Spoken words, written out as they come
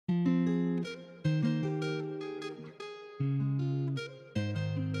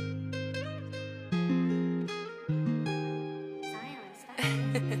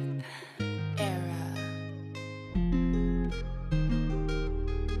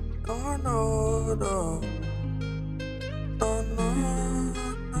Oh no, no. No, no,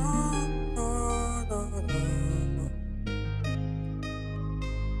 no, no, no, no.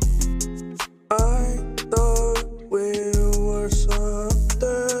 I thought we were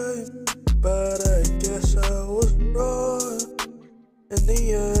something, but I guess I was wrong in the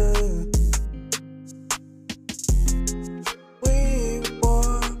end. We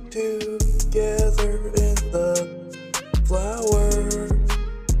walked together in the flower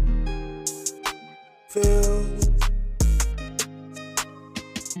field.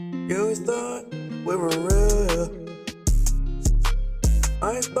 You thought we were real,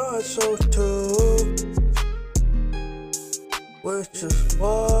 I thought so too, which is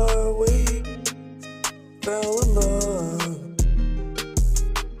why we fell in love.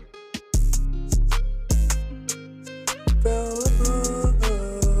 Fell in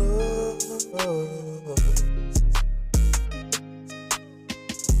love.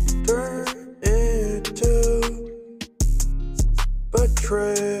 Turned into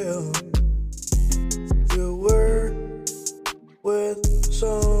betrayal. You were with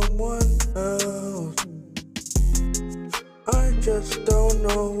someone else. I just don't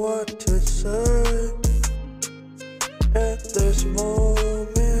know what to say at this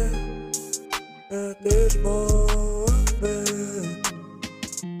moment. At this moment.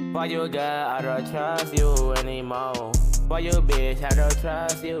 For you, girl, I don't trust you anymore. For you, bitch, I don't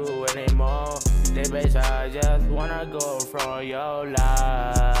trust you anymore. The bitch, I just wanna go from your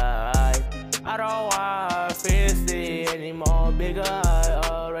life. I don't wanna face it anymore, because I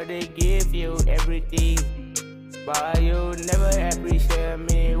already give you everything, but you never appreciate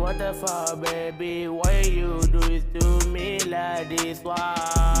me. What the fuck, baby? Why you do it to me like this? Why?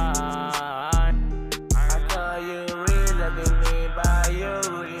 I thought you really loving me, but you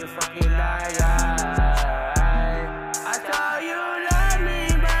really fucking liar. I thought you love me,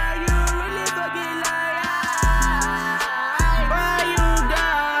 but you really fucking liar. But you,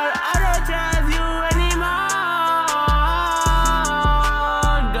 girl, I don't trust you anymore.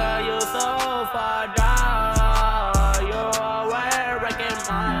 Girl, you so far down. You always breaking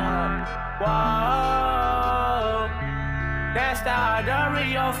my heart. Whoa, that's not the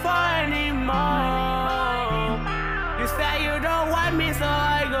real fun anymore. You say you don't want me, so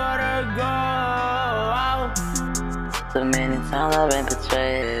I gotta go. So many times I've been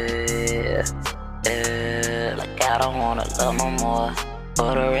betrayed. Yeah, like I don't wanna love no more.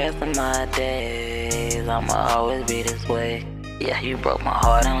 For the rest of my days, I'ma always be this way. Yeah, you broke my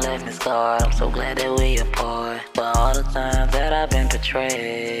heart and left me scarred. I'm so glad that we apart. For all the times that I've been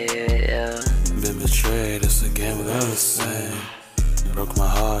betrayed. Yeah. Been betrayed, it's a game without a same. You broke my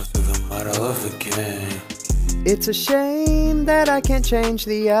heart through the model of a game. It's a shame that I can't change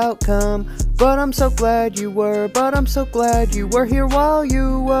the outcome, but I'm so glad you were, here while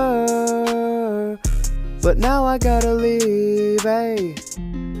you were. But now I gotta leave, hey.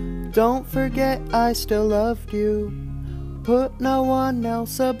 Don't forget I still loved you. Put no one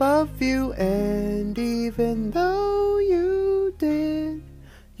else above you, and even though you did,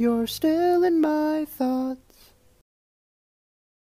 you're still in my thoughts.